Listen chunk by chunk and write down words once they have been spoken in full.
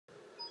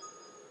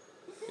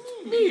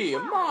Me,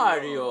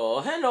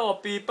 Mario. Hello,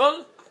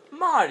 people.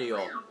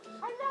 Mario.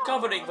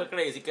 Covering for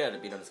crazy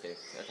Kirby. No, I'm just kidding.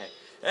 Okay.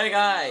 Hey,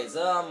 guys.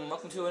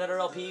 Welcome to another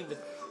LP with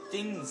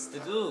things to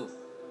do.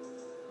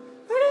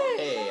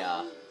 Hooray!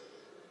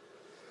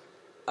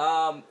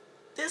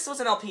 This was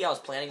an LP I was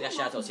planning. That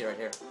Shadow's here, right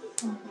here.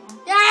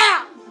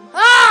 Yeah!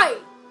 Hi!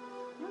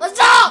 What's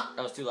up?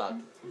 That was too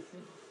loud.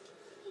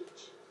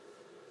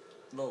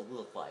 A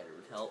little quieter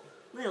would help.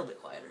 A little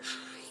bit quieter.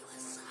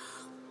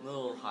 A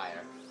little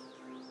higher.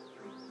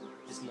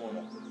 Just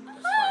normal.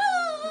 That's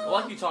fine. Well,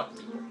 like you talk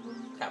to people.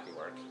 Happy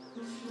work.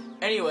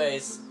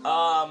 Anyways,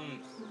 so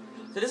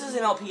this is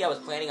an LP I was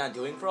planning on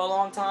doing for a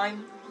long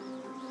time.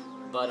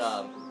 But,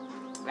 I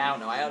don't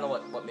know. I don't know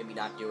what made me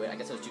not do it. I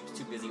guess I was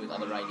too busy with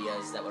other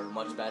ideas that were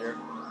much better.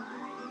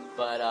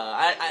 But,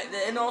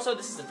 and also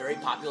this is a very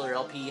popular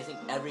LP. I think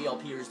every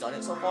LPer has done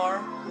it so far.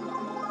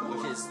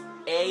 Which is,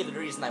 A, the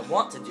reason I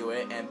want to do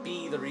it, and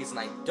B, the reason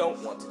I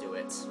don't want to do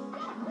it.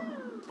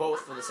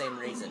 Both for the same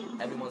reason.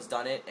 Everyone's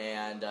done it,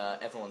 and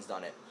everyone's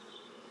done it.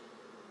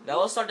 Now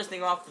let's start this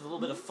thing off with a little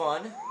bit of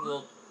fun.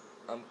 A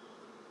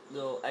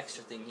little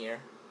extra thing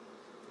here.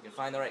 You can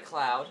find the right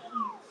cloud.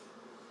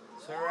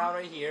 Turn around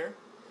right here.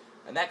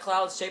 And that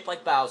cloud's shaped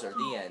like Bowser.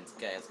 The end.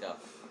 Okay, let's go.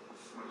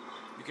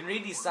 You can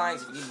read these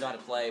signs if you need to know how to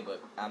play,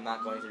 but I'm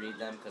not going to read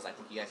them because I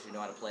think you actually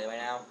know how to play by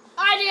now.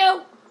 I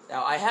do!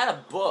 Now, I had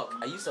a book.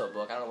 I used to have a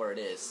book. I don't know where it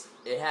is.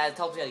 It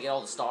tells me how to get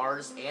all the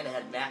stars, and it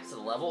had maps of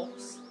the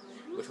levels,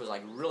 which was,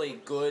 like, really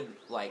good.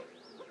 Like,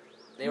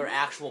 they were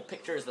actual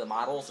pictures of the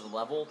models of the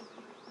level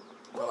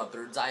from a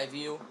bird's eye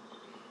view,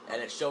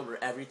 and it showed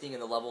where everything in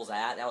the level's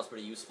at. That was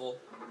pretty useful.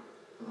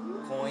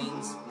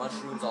 Coins,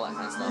 mushrooms, all that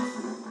kind of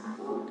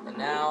stuff. And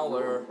now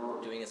we're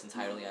doing this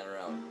entirely on our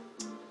own.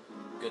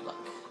 Good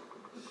luck.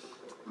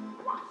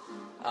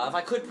 If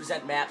I could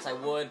present maps, I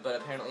would, but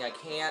apparently I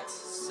can't,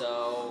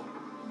 so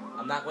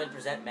I'm not going to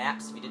present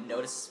maps if you didn't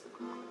notice.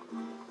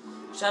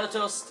 Shadow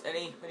Toast,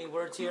 any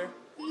words here?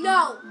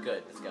 No!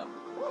 Good, let's go.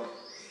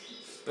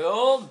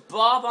 Build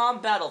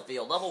Bob-omb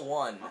battlefield, level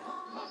 1.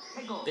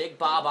 Big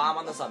Bob-omb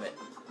on the summit.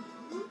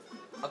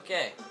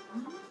 Okay.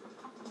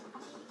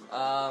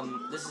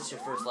 This is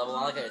your first level.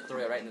 I like how you throw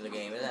it right into the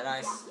game. Isn't that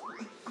nice?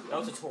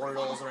 No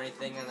tutorials or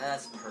anything, and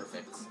that's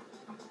perfect.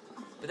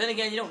 But then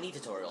again, you don't need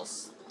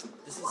tutorials.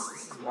 This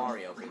is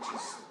Mario,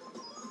 bitches.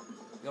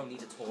 You don't need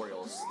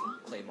tutorials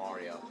to play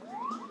Mario.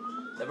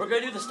 Then we're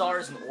gonna do the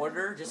stars in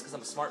order, just because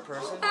I'm a smart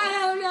person.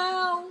 Oh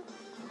no!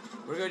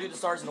 We're gonna do the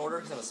stars in order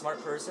because I'm a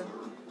smart person.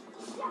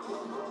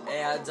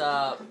 And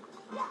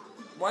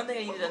one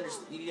thing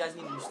you guys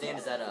need to understand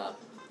is that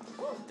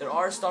there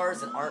are stars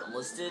that aren't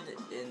listed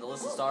in the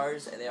list of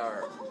stars, and they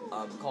are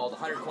called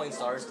 100 coin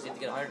stars, because you have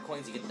to get 100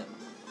 coins to get them.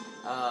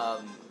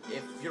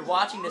 If you're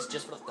watching this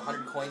just for the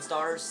 100 coin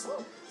stars,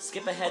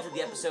 skip ahead to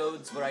the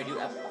episodes where I do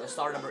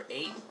star number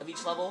 8 of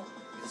each level,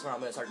 because that's where I'm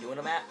going to start doing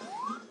them at.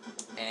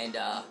 And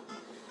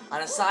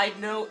on a side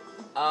note,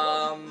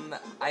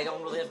 I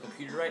don't really have a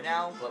computer right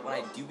now, but when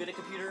I do get a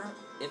computer,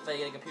 if I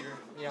get a computer,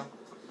 you know,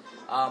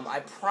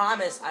 I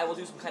promise I will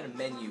do some kind of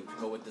menu to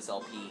go with this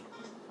LP.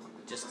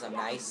 Just because I'm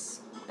nice,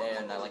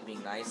 and I like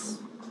being nice,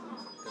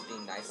 because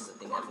being nice is a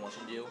thing everyone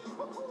should do.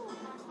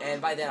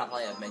 And by then, I'll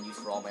probably have menus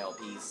for all my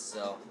LPs,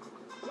 so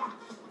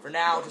for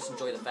now, just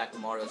enjoy the fact that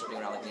Mario's running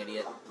around like an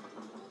idiot.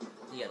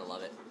 You gotta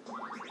love it.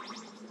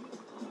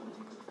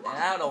 And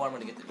I don't know where I'm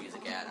gonna get the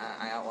music at.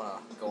 I don't want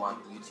to go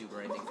on YouTube or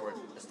anything for it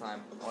this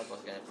time. I want to go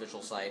to an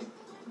official site,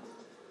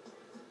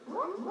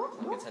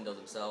 like Nintendo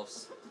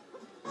themselves.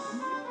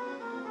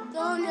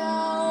 Oh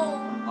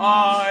no!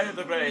 I'm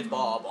the great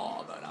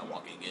Bob-omb, and I'm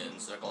walking in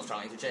circles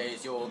trying to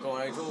chase you,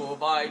 going to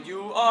find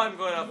you, I'm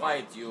gonna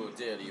fight you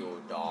till you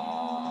die.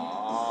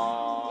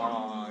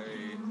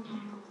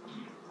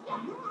 I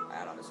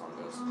don't know how this song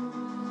goes.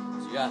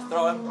 So you gotta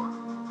throw him.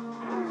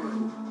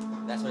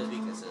 That's what his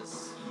weakness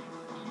is.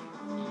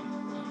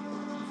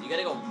 So you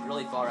gotta go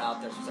really far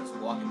out there so he starts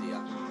walking to you.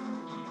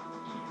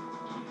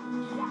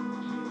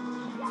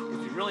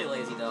 If you're really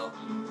lazy though,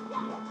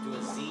 do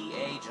a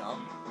ZA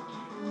jump.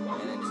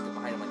 And then just go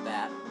behind him like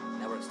that.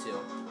 That works too.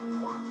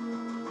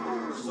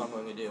 Which is what I'm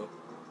going to do.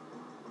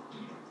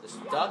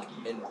 Just duck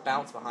and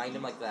bounce behind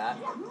him like that.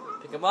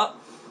 Pick him up.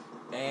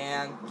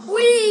 And...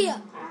 Whee!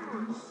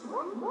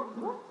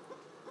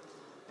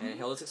 And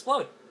he'll just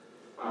explode.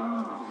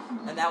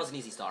 And that was an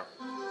easy star.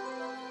 Look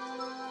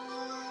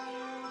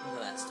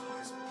at that star.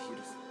 It's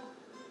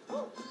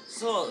beautiful.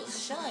 So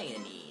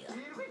shiny.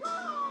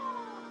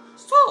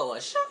 So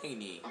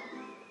shiny.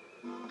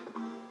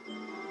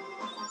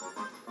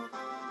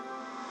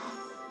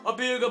 A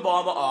big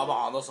Bob-omb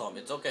on the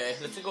summit. Okay,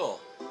 let's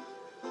go.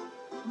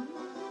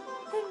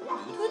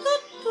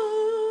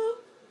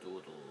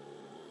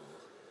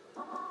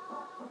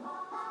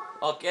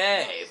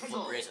 Okay,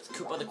 Footrace. It's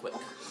Koopa the Quick.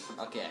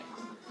 Okay.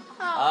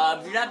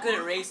 If you're not good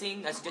at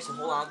racing, I suggest you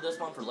hold on to this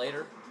one for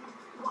later.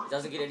 It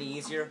doesn't get any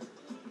easier.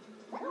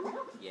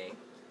 Yay.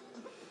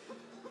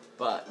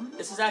 But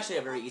this is actually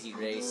a very easy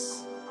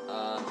race,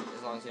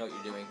 as long as you know what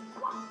you're doing.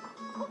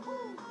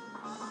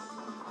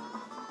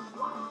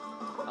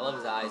 I love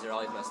his eyes, they're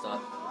always messed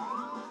up.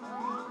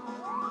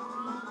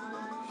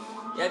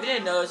 Yeah, if you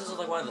didn't notice, this was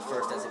like one of the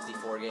first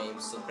N64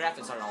 games, so the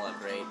graphics aren't all that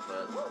great,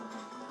 but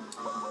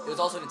it was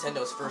also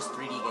Nintendo's first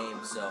 3D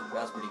game, so that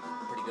was pretty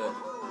good.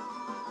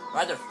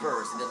 Not their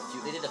first,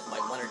 they did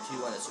like 1 or 2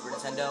 on the Super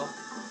Nintendo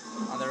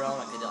on their own,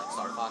 like they did like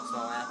Star Fox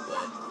and all that,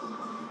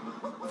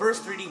 but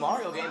first 3D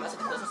Mario game, that's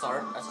a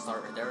start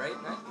right there, right?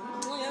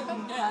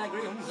 Yeah, I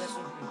agree.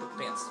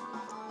 Pants.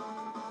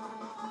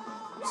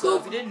 So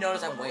if you didn't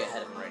notice, I'm way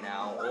ahead of him right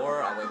now,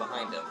 or I'm way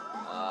behind him.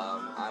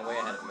 I'm way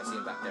ahead of him. I see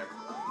him back there.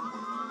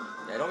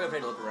 Yeah, don't be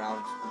afraid to look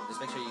around. Just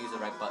make sure you use the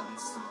right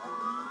buttons.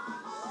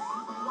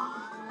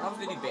 I was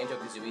gonna do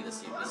Banjo-Kazooie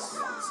this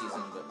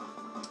season, but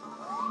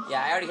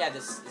yeah, I already had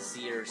this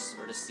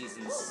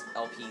season's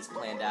LPs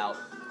planned out,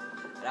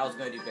 and I was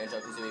gonna do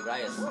Banjo-Kazooie, but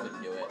I just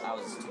couldn't do it. I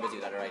was too busy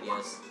with other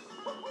ideas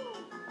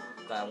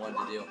that I wanted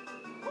to do.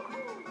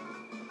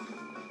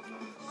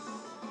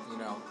 You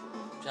know,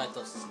 should I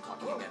close some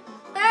talking again?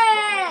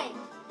 Hey!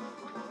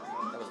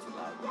 That was too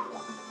loud.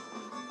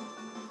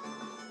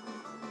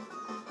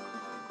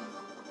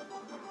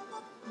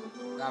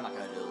 No, I'm not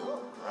gonna do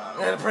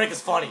it. The prank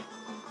is funny.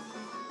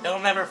 They'll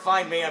never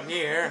find me up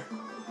here.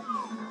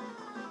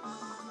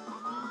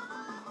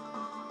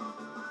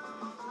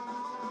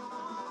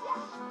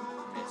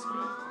 Okay,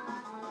 screw it.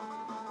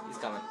 He's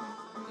coming.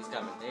 He's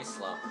coming. He's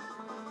slow.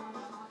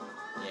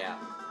 Yeah.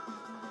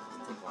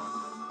 Take one.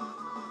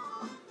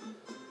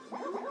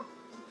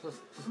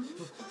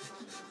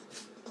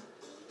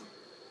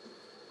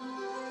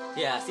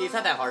 Yeah, see, it's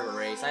not that hard of a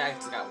race. I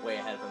actually got way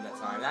ahead of him that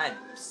time. I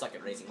suck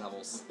at racing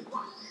levels.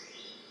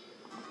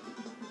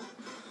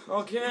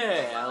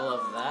 Okay, I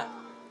love that.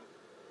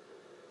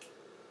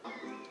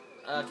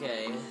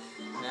 Okay,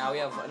 now we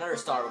have another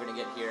star we're gonna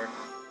get here.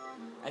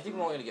 I think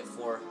we're only gonna get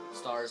 4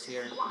 stars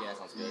here. Yeah, that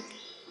sounds good.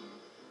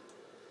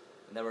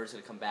 And then we're just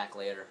gonna come back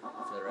later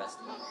for the rest.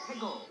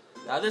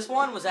 Now this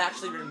one was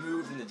actually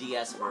removed in the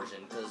DS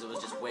version because it was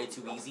just way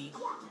too easy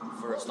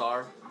for a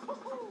star.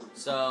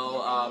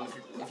 So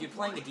if you're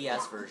playing a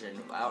DS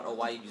version, I don't know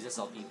why you'd use this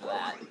LP for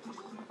that.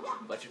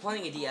 But if you're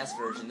playing a DS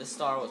version, this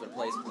star was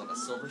replaced with like a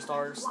Silver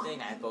Stars thing.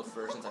 I had both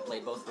versions. I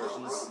played both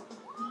versions.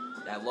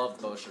 And I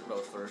loved both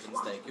versions.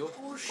 Thank you.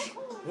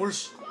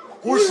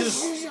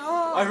 Horses!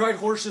 I ride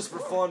horses for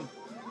fun.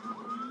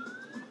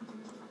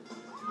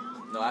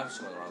 No, I'm just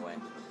going the wrong way.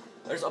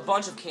 There's a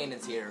bunch of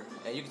cannons here,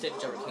 and you can take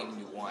whichever cannon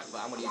you want,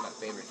 but I'm going to use my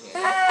favorite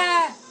cannon.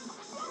 Oh,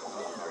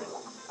 sorry.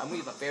 I'm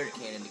going to use my favorite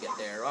cannon to get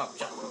there. Oh,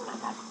 jump.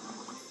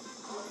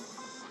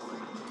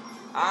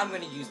 I'm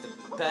going to use the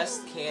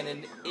best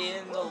cannon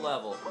in the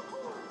level.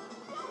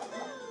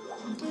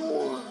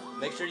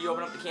 Make sure you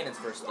open up the cannons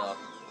first, though.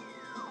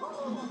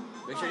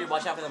 Make sure you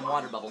watch out for them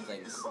water bubble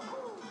things.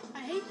 I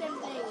hate them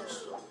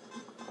things.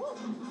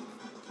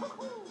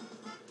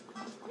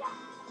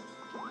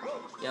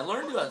 Yeah,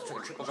 learn to do a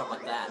triple jump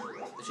like that.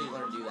 Make sure you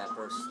learn to do that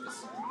first.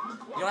 Cause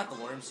you don't have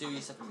to learn to, you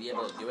just have to be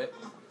able to do it.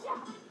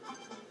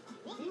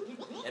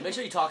 And make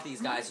sure you talk to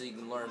these guys so you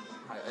can learn,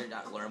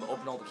 not learn, but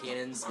open all the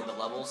cannons in the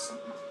levels.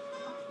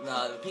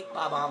 The pink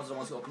Bob-ombs are the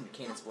ones who open the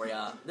cannons for you.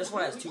 This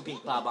one has 2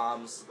 pink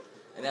Bob-ombs,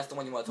 and that's the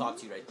one you want to talk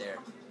to right there.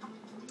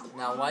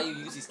 Now, why you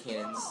use these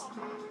cannons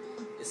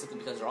is simply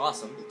because they're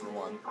awesome, for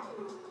one.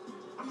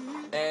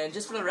 And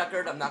just for the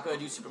record, I'm not going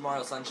to do Super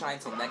Mario Sunshine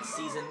until next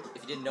season.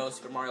 If you didn't know,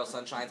 Super Mario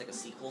Sunshine is like a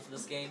sequel to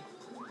this game.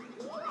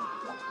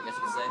 I guess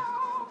you could say.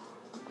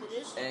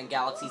 It is? And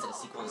Galaxy is like a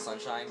sequel to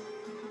Sunshine.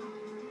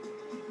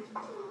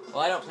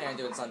 Well, I don't plan on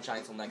doing Sunshine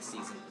until next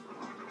season.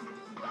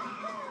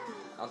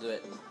 I'll do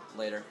it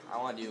later. I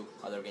want to do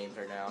other games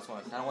right now. I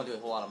don't want to do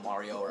a whole lot of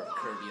Mario or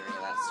Kirby or any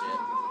of that shit.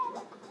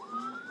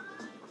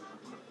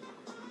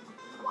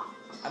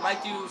 I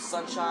might do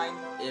Sunshine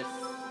if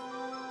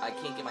I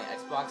can't get my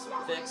Xbox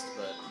fixed,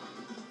 but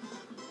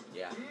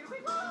yeah.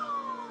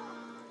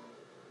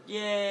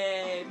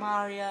 Yay,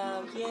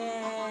 Mario!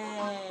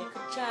 Yay!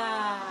 Good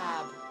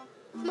job!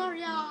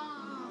 Mario!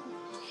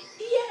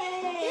 Yay!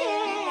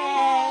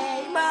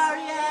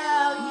 Mario!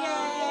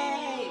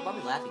 Yay! What are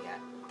we laughing at?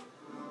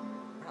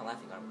 We're not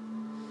laughing, are we?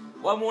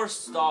 One more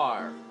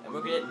star, and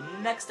we'll get it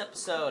next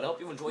episode. I hope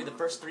you enjoyed the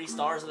first 3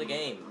 stars of the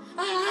game.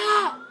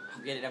 Ah! I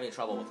hope you didn't have any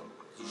trouble with them,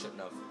 because you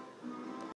shouldn't have.